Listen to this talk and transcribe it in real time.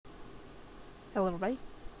Hello everybody,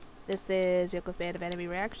 this is Yoko's Band of Anime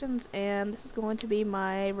Reactions, and this is going to be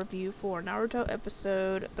my review for Naruto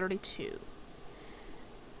episode 32.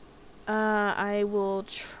 I will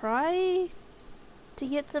try to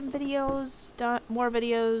get some videos done, more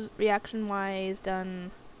videos reaction-wise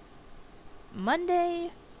done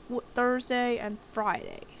Monday, Thursday, and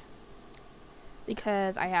Friday.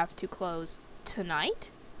 Because I have to close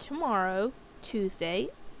tonight, tomorrow, Tuesday,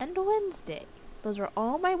 and Wednesday. Those are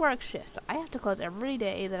all my work shifts. I have to close every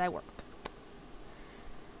day that I work.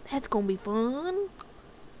 That's gonna be fun.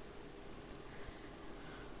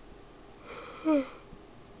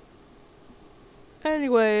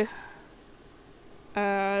 Anyway,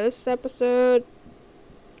 this episode,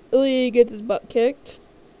 Lee gets his butt kicked.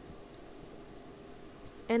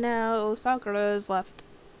 And now Sakura is left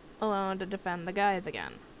alone to defend the guys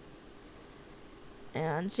again.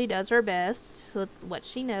 And she does her best with what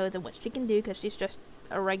she knows and what she can do, because she's just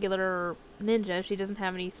a regular ninja. She doesn't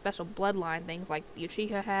have any special bloodline things like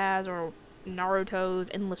Uchiha has, or Naruto's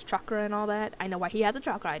endless chakra and all that. I know why he has a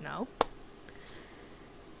chakra, I know.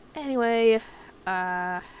 Anyway,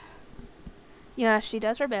 yeah, she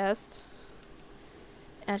does her best.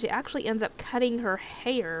 And she actually ends up cutting her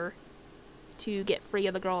hair to get free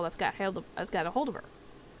of the girl that's got a hold of her.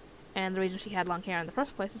 And the reason she had long hair in the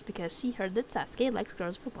first place is because she heard that Sasuke likes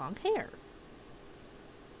girls with long hair.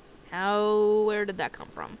 Where did that come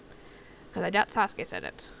from? Because I doubt Sasuke said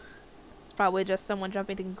it. It's probably just someone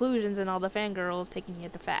jumping to conclusions and all the fangirls taking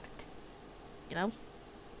it to fact. You know?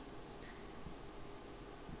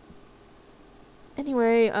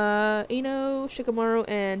 Anyway, Ino, Shikamaru,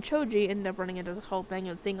 and Choji end up running into this whole thing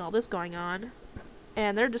and seeing all this going on.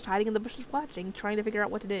 And they're just hiding in the bushes watching, trying to figure out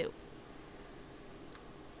what to do.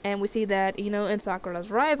 And we see that Ino and Sakura's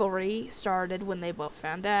rivalry started when they both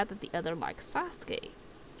found out that the other likes Sasuke.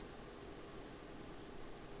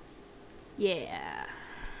 Yeah.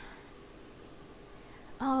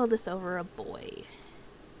 All this over a boy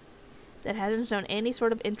that hasn't shown any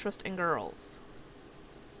sort of interest in girls.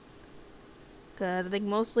 Because I think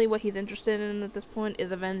mostly what he's interested in at this point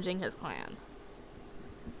is avenging his clan.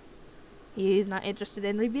 He's not interested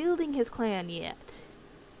in rebuilding his clan yet.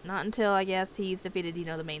 Not until, I guess, he's defeated,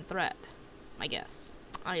 the main threat. I guess.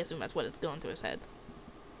 I assume that's what it's going through his head.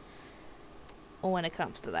 When it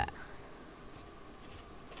comes to that.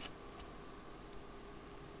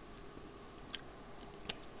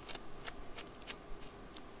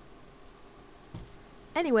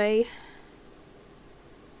 Anyway.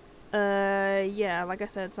 Yeah, like I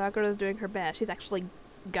said, Sakura's doing her best. She's actually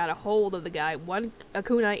got a hold of the guy, a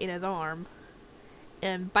kunai in his arm,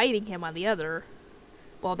 and biting him on the other,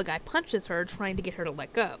 while the guy punches her, trying to get her to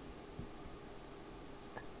let go.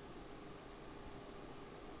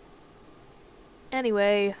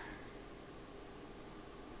 Anyway.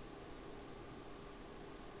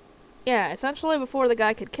 Yeah, essentially before the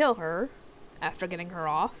guy could kill her, after getting her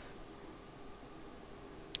off,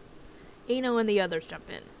 Ino and the others jump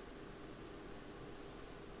in.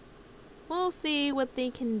 We'll see what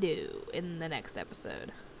they can do in the next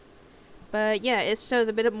episode. But yeah, it shows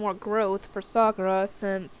a bit more growth for Sakura,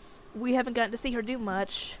 since we haven't gotten to see her do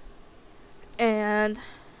much. And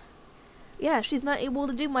yeah, she's not able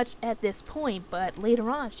to do much at this point, but later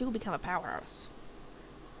on she will become a powerhouse.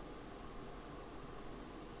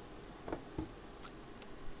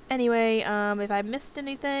 Anyway, if I missed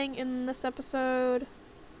anything in this episode,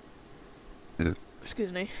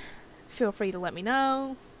 excuse me, feel free to let me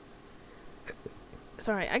know.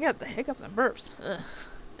 Sorry, I got the hiccups and burps. Ugh.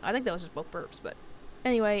 I think that was just both burps, but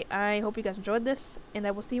anyway, I hope you guys enjoyed this, and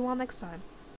I will see you all next time.